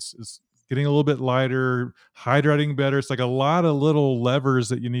way, it's getting a little bit lighter, hydrating better. It's like a lot of little levers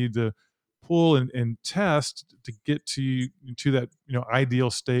that you need to pull and test to get to that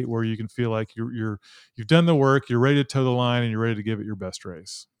ideal state where you can feel like you've done the work, you're ready to toe the line, and you're ready to give it your best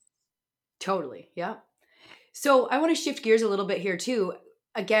race. Totally. Yeah. So I want to shift gears a little bit here too.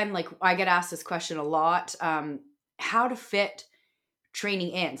 Again, like, I get asked this question a lot. How to fit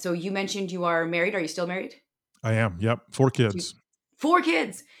training in. So you mentioned you are married. Are you still married? I am. Yep. 4 Do you, kids. 4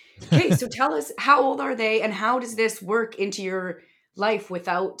 kids. Okay. So tell us, how old are they and how does this work into your life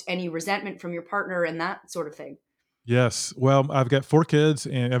without any resentment from your partner and that sort of thing? Yes. Well, I've got 4 kids,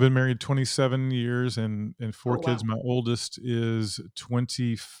 and I've been married 27 years, and 4 Oh, kids. wow. My oldest is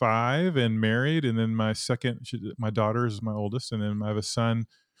 25 and married, and then my daughter is my oldest, and then I have a son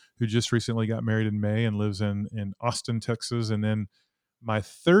who just recently got married in May and lives in Austin, Texas, and then my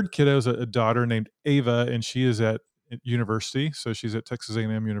third kiddo is a daughter named Ava, and she is at university, so she's at Texas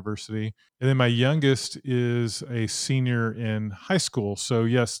A&M University. And then my youngest is a senior in high school. So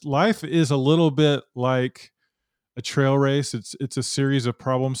yes, life is a little bit like a trail race. It's a series of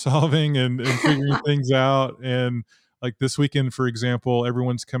problem solving and figuring things out. And like this weekend, for example,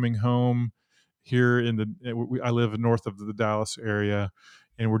 everyone's coming home here in I live north of the Dallas area,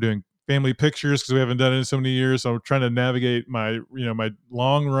 and we're doing family pictures because we haven't done it in so many years. So I'm trying to navigate my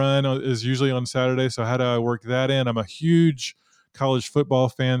long run is usually on Saturday. So how do I work that in? I'm a huge college football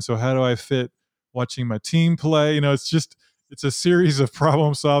fan. So how do I fit watching my team play? It's a series of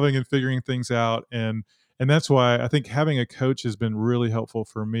problem solving and figuring things out. And that's why I think having a coach has been really helpful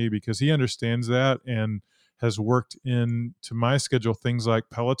for me, because he understands that and has worked into my schedule things like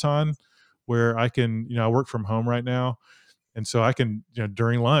Peloton, where I can, I work from home right now. And so I can,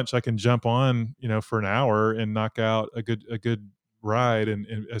 during lunch, I can jump on, for an hour and knock out a good ride and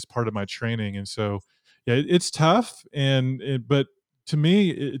as part of my training. And so, yeah, it's tough. But to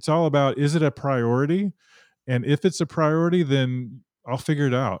me, it's all about, is it a priority? And if it's a priority, then I'll figure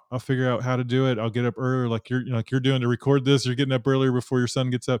it out. I'll figure out how to do it. I'll get up earlier, like you're doing to record this. You're getting up earlier before your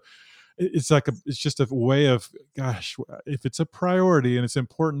son gets up. It's just a way of, gosh, if it's a priority and it's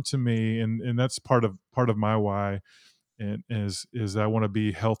important to me, and that's part of my why, and is I want to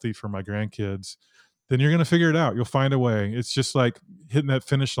be healthy for my grandkids. Then you're going to figure it out. You'll find a way. It's just like hitting that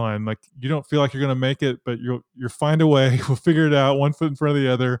finish line. Like, you don't feel like you're going to make it, but you'll find a way. We'll figure it out, one foot in front of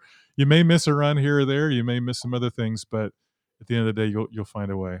the other. You may miss a run here or there. You may miss some other things, but at the end of the day, you'll find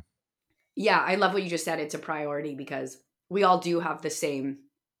a way. Yeah, I love what you just said. It's a priority because we all do have the same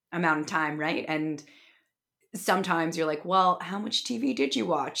amount of time, right? And sometimes you're like, well, how much TV did you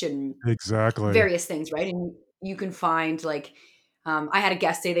watch? And Exactly. various things, right? And you can find like, I had a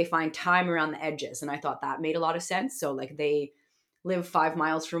guest say they find time around the edges, and I thought that made a lot of sense. So like they live 5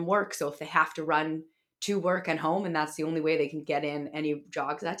 miles from work, so if they have to run to work and home, and that's the only way they can get in any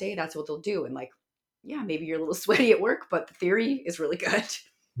jogs that day, that's what they'll do. And like, yeah, maybe you're a little sweaty at work, but the theory is really good.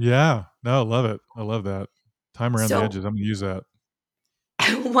 Yeah. No, I love it. I love that. Time around the So edges. I'm going to use that.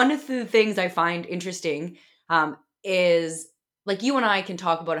 one of the things I find interesting is like you and I can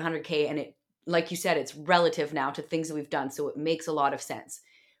talk about 100K, and it, like you said, it's relative now to things that we've done. So it makes a lot of sense.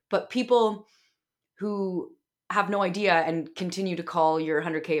 But people who have no idea and continue to call your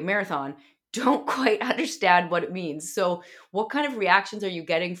 100K a marathon don't quite understand what it means. So what kind of reactions are you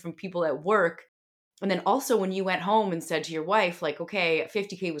getting from people at work? And then also when you went home and said to your wife, like, okay,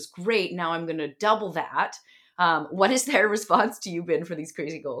 50K was great. Now I'm going to double that. What has their response to you been for these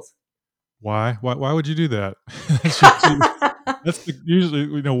crazy goals? Why? Why would you do that?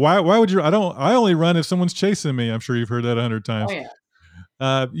 Usually, why would you? I only run if someone's chasing me. I'm sure you've heard that 100 Oh times.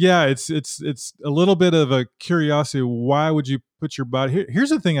 yeah. Yeah, it's a little bit of a curiosity. Why would you put your body here's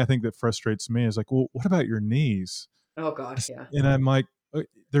the thing I think that frustrates me is like, well, what about your knees? Oh God, yeah. And I'm like,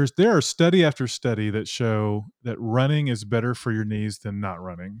 there are study after study that show that running is better for your knees than not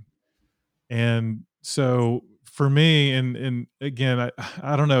running. And so for me, and again,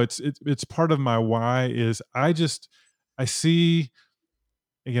 I don't know, it's part of my why is I see,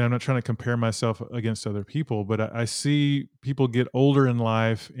 again, I'm not trying to compare myself against other people, but I see people get older in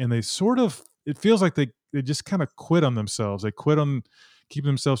life and they sort of, it feels like they just kind of quit on themselves. They quit on keeping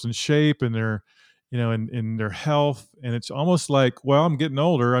themselves in shape and their, in their health. And it's almost like, well, I'm getting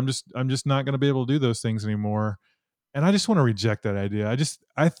older. I'm just not going to be able to do those things anymore. And I just want to reject that idea.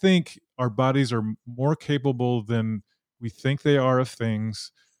 I think our bodies are more capable than we think they are of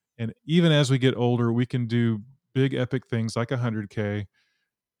things. And even as we get older, we can do big epic things like 100K.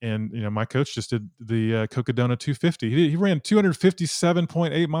 And my coach just did the Cocodona 250. He ran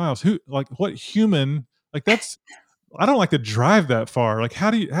 257.8 miles. Who, like, what human, like, that's, I don't like to drive that far. Like, how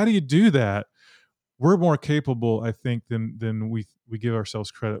do you do that? We're more capable, I think, than we give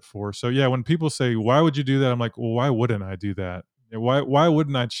ourselves credit for. So yeah, when people say, why would you do that? I'm like, well, why wouldn't I do that? Why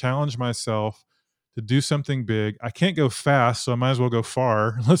wouldn't I challenge myself to do something big? I can't go fast, so I might as well go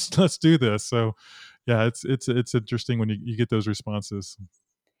far. Let's do this. So yeah, it's interesting when you get those responses.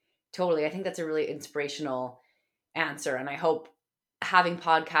 Totally. I think that's a really inspirational answer. And I hope having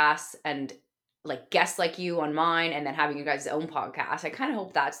podcasts and like guests like you on mine, and then having you guys' own podcast, I kind of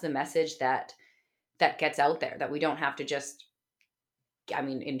hope that's the message that gets out there, that we don't have to just, I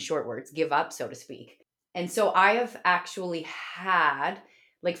mean, in short words, give up, so to speak. And so I have actually had,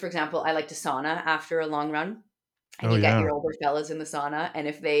 like, for example, I like to sauna after a long run. And Oh you get yeah. your older fellas in the sauna. And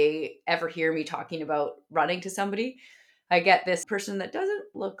if they ever hear me talking about running to somebody, I get this person that doesn't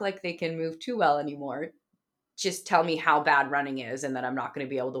look like they can move too well anymore just tell me how bad running is and that I'm not going to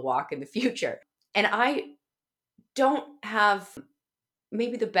be able to walk in the future. And I don't have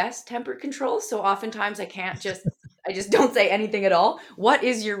maybe the best temper control. So oftentimes I just don't say anything at all. What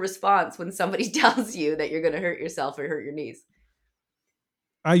is your response when somebody tells you that you're going to hurt yourself or hurt your knees?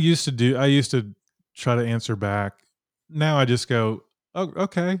 I used to try to answer back. Now I just go, oh,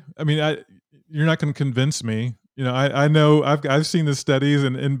 okay. I mean, you're not going to convince me. I know I've seen the studies,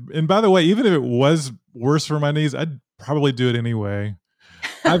 and by the way, even if it was worse for my knees, I'd probably do it anyway.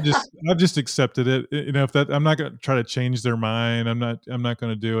 I've just accepted it. If that, I'm not going to try to change their mind. I'm not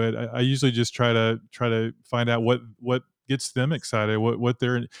going to do it. I usually just try to find out what gets them excited. What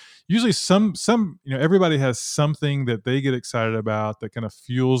they're usually some everybody has something that they get excited about that kind of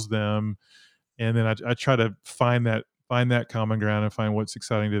fuels them, and then I try to find that common ground and find what's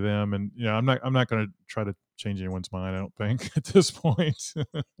exciting to them. And I'm not going to try to change anyone's mind. I don't think at this point.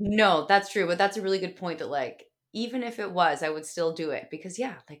 No, that's true. But that's a really good point that, like, even if it was, I would still do it because,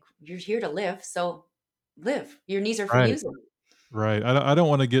 yeah, like you're here to live. So live. Your knees are for Right. using. Right. I don't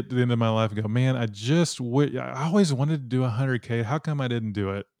want to get to the end of my life and go, man, I always wanted to do 100K. How come I didn't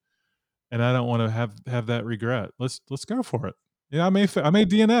do it? And I don't want to have that regret. Let's go for it. Yeah, I may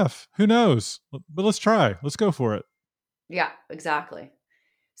DNF. Who knows? But let's try. Let's go for it. Yeah, exactly.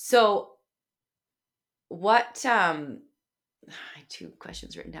 So what I had two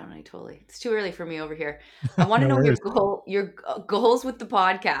questions written down and it's too early for me over here. I want to No know worries. your goals with the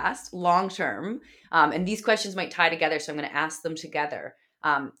podcast long term. And these questions might tie together, so I'm going to ask them together.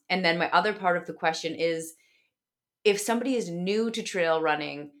 And then my other part of the question is, if somebody is new to trail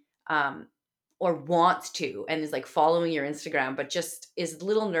running, or wants to, and is like following your Instagram, but just is a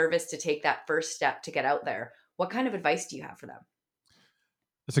little nervous to take that first step to get out there, what kind of advice do you have for them?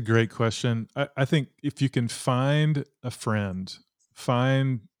 That's a great question. I think if you can find a friend,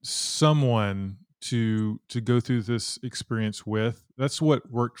 find someone to go through this experience with. That's what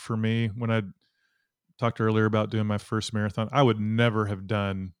worked for me when I talked earlier about doing my first marathon. I would never have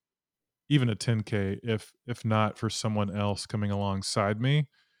done even a 10K if not for someone else coming alongside me.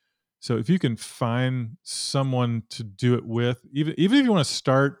 So if you can find someone to do it with, even if you want to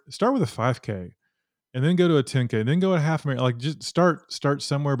start with a 5K and then go to a 10K, and then go a half marathon. Like, just start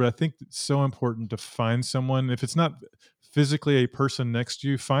somewhere. But I think it's so important to find someone. If it's not physically a person next to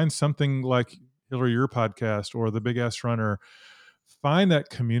you, find something like Hillary, your podcast, or the Big Ass Runner. Find that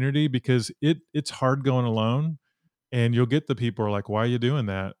community, because it's hard going alone, and you'll get the people who are like, why are you doing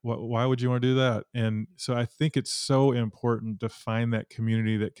that? Why would you want to do that? And so I think it's so important to find that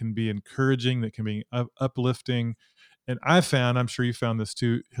community that can be encouraging, that can be uplifting. And I found, I'm sure you found this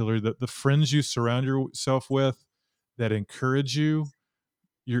too, Hillary, that the friends you surround yourself with that encourage you,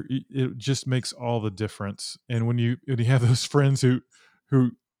 it just makes all the difference. And when you have those friends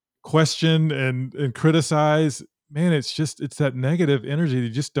who question and criticize, man, it's that negative energy you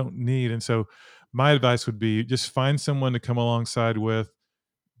just don't need. And so my advice would be, just find someone to come alongside with,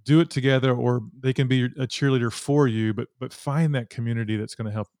 do it together, or they can be a cheerleader for you, but find that community that's going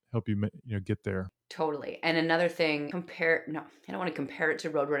to help you get there. Totally. And another thing, no, I don't want to compare it to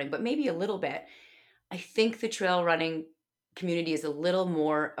road running, but maybe a little bit. I think the trail running community is a little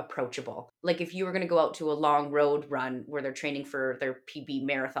more approachable. Like if you were going to go out to a long road run where they're training for their PB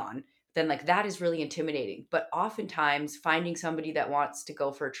marathon, then like that is really intimidating. But oftentimes finding somebody that wants to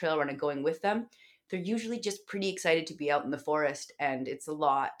go for a trail run and going with them, they're usually just pretty excited to be out in the forest, and it's a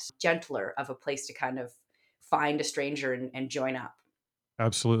lot gentler of a place to kind of find a stranger and join up.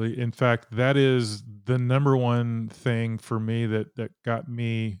 Absolutely. In fact, that is the number one thing for me that got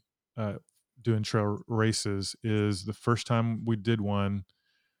me uh, doing trail races. Is the first time we did one,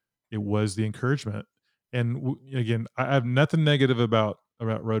 it was the encouragement. And again, I have nothing negative about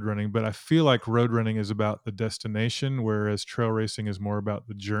road running, but I feel like road running is about the destination, whereas trail racing is more about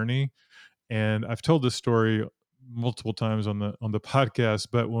the journey. And I've told this story multiple times on the podcast,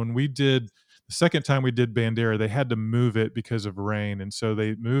 but when we did the second time we did Bandera, they had to move it because of rain, and so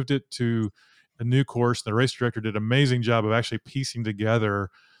they moved it to a new course. The race director did an amazing job of actually piecing together.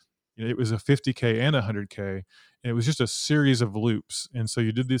 It was a 50K and a 100K, and it was just a series of loops. And so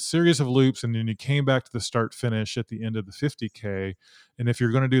you did this series of loops, and then you came back to the start finish at the end of the 50K. And if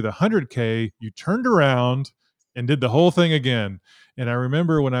you're going to do the 100K, you turned around and did the whole thing again. And I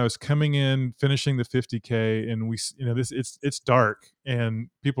remember when I was coming in, finishing the 50K, and it's dark, and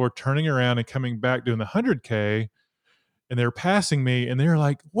people are turning around and coming back doing the 100K, and they're passing me, and they're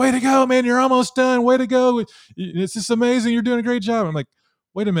like, way to go, man, you're almost done, way to go, it's just amazing, you're doing a great job. I'm like,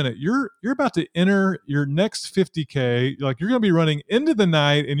 wait a minute, you're about to enter your next 50K, like you're going to be running into the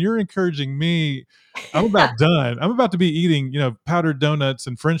night, and you're encouraging me. I'm about done. I'm about to be eating powdered donuts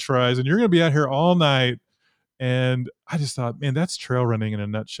and french fries, and you're going to be out here all night. And I just thought, man, that's trail running in a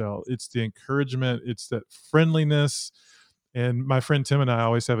nutshell. It's the encouragement, it's that friendliness. And my friend Tim and I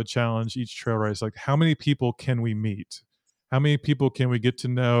always have a challenge each trail race, like, how many people can we meet? How many people can we get to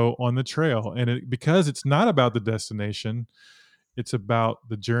know on the trail? And because it's not about the destination, It's about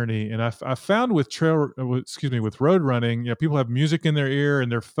the journey. And I found with with road running, people have music in their ear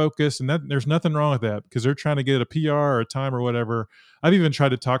and they're focused, and there's nothing wrong with that because they're trying to get a PR or a time or whatever. I've even tried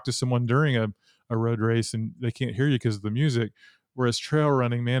to talk to someone during a road race and they can't hear you because of the music. Whereas trail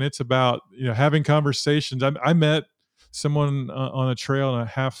running, man, it's about, having conversations. I met someone on a trail in a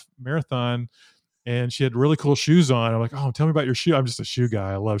half marathon, and she had really cool shoes on. I'm like, oh, tell me about your shoe. I'm just a shoe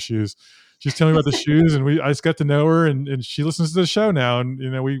guy. I love shoes. She's telling me about the shoes, and I just got to know her, and she listens to the show now,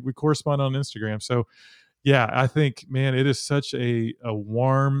 and we correspond on Instagram. So yeah, I think, man, it is such a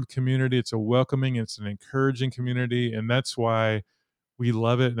warm community. It's a welcoming, it's an encouraging community, and that's why we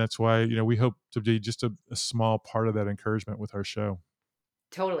love it, and that's why we hope to be just a small part of that encouragement with our show.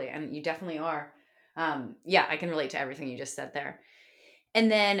 Totally. And you definitely are. Yeah, I can relate to everything you just said there.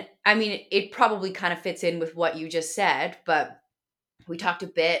 And then, I mean, it probably kind of fits in with what you just said, but we talked a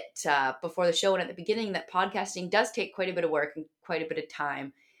bit before the show and at the beginning that podcasting does take quite a bit of work and quite a bit of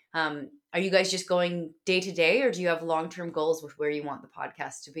time. Are you guys just going day to day, or do you have long-term goals with where you want the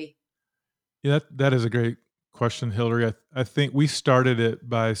podcast to be? Yeah, that is a great question, Hillary. I think we started it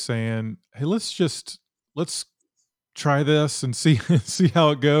by saying, hey, let's try this and see see how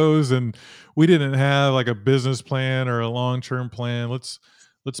it goes. And we didn't have like a business plan or a long-term plan. Let's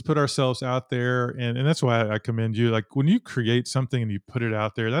put ourselves out there, and that's why I commend you. Like when you create something and you put it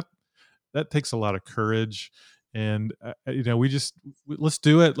out there, that takes a lot of courage. And let's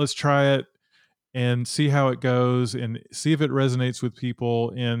do it. Let's try it and see how it goes and see if it resonates with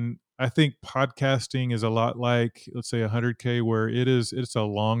people. And I think podcasting is a lot like, let's say, 100K, where it's a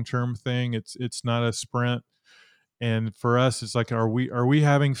long-term thing. It's not a sprint. And for us, it's like, are we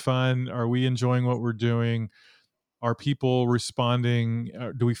having fun? Are we enjoying what we're doing? Are people responding?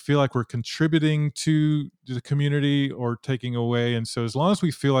 Do we feel like we're contributing to the community or taking away? And so as long as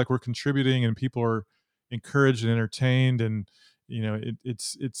we feel like we're contributing and people are encouraged and entertained, and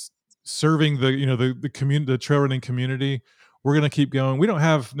it's serving the community, the trail running community, we're going to keep going. We don't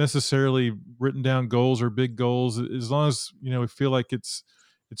have necessarily written down goals or big goals. As long as we feel like it's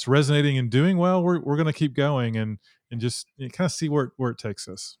resonating and doing well, we're going to keep going and just kind of see where it takes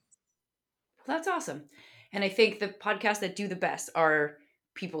us. That's awesome. And I think the podcasts that do the best are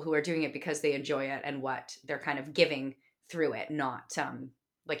people who are doing it because they enjoy it and what they're kind of giving through it, not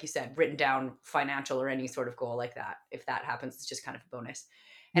like you said, written down financial or any sort of goal like that. If that happens, it's just kind of a bonus.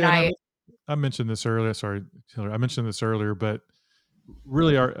 And Yeah, and I mentioned this earlier. Sorry, Hillary, I mentioned this earlier, but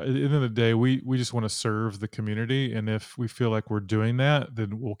really, at the end of the day, we just want to serve the community, and if we feel like we're doing that,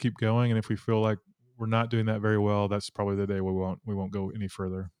 then we'll keep going. And if we feel like we're not doing that very well, that's probably the day we won't go any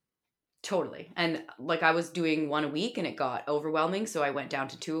further. Totally. And like I was doing one a week and it got overwhelming. So I went down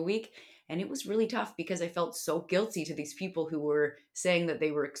to two a week. And it was really tough because I felt so guilty to these people who were saying that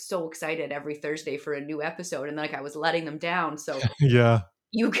they were so excited every Thursday for a new episode. And like I was letting them down. So Yeah.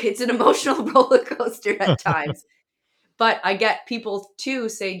 it's an emotional roller coaster at times. But I get people too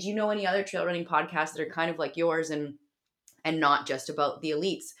say, do you know any other trail running podcasts that are kind of like yours and not just about the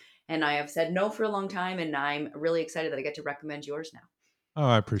elites? And I have said no for a long time. And I'm really excited that I get to recommend yours now. Oh,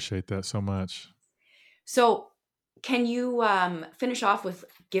 I appreciate that so much. So, can you finish off with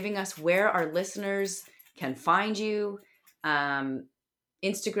giving us where our listeners can find you? Instagram,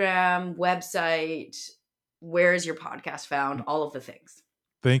 website, where is your podcast found? All of the things.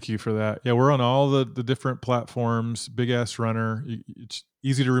 Thank you for that. Yeah, we're on all the different platforms. Big Ass Runner. It's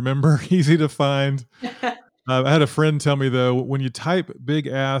easy to remember, easy to find. I had a friend tell me, though, when you type Big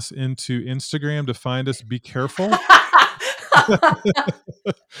Ass into Instagram to find us, be careful.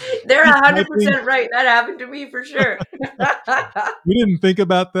 They're 100% right. That happened to me for sure. We didn't think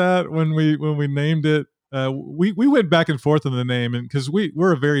about that when we named it. We went back and forth on the name, and because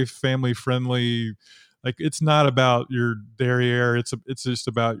we're a very family friendly, like it's not about your derriere, it's just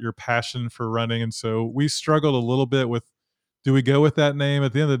about your passion for running. And so we struggled a little bit with, do we go with that name?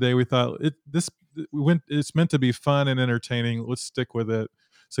 At the end of the day, we thought it's meant to be fun and entertaining. Let's stick with it.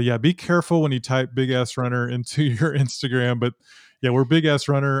 So yeah, be careful when you type Big Ass Runner into your Instagram. But yeah, we're Big Ass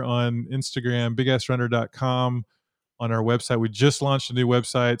Runner on Instagram, bigassrunner.com on our website. We just launched a new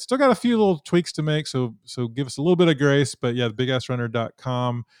website. Still got a few little tweaks to make, so give us a little bit of grace. But yeah,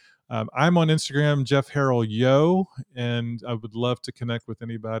 bigassrunner.com. I'm on Instagram, Jeff Harrell Yo, and I would love to connect with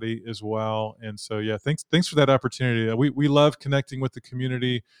anybody as well. And so yeah, thanks for that opportunity. We love connecting with the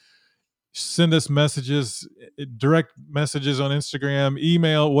community. Send us messages, direct messages on Instagram,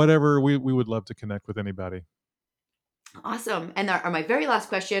 email, whatever. We would love to connect with anybody. Awesome. And my very last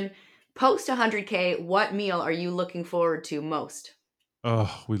question, post 100K, what meal are you looking forward to most?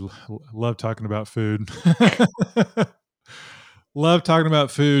 Oh, we love talking about food. Love talking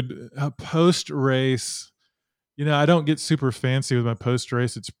about food. Post race, I don't get super fancy with my post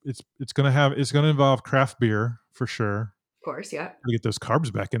race. It's gonna involve craft beer for sure. Of course, yeah. To get those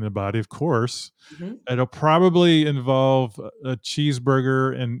carbs back in the body, of course. Mm-hmm. It'll probably involve a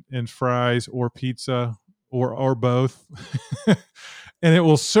cheeseburger and fries or pizza or both. And it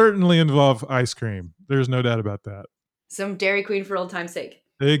will certainly involve ice cream. There's no doubt about that. Some Dairy Queen for old time's sake.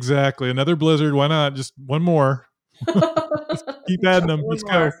 Exactly. Another Blizzard. Why not? Just one more. Keep adding them. Let's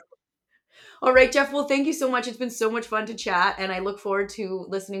go. All right, Jeff. Well, thank you so much. It's been so much fun to chat, and I look forward to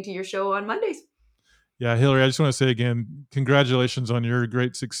listening to your show on Mondays. Yeah, Hillary, I just want to say again, congratulations on your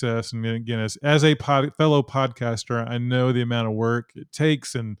great success. And again, as a fellow podcaster, I know the amount of work it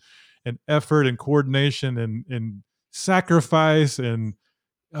takes and effort and coordination and sacrifice. And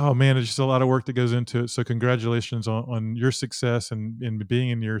oh man, it's just a lot of work that goes into it. So congratulations on your success and being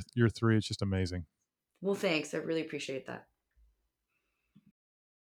in your three. It's just amazing. Well, thanks. I really appreciate that.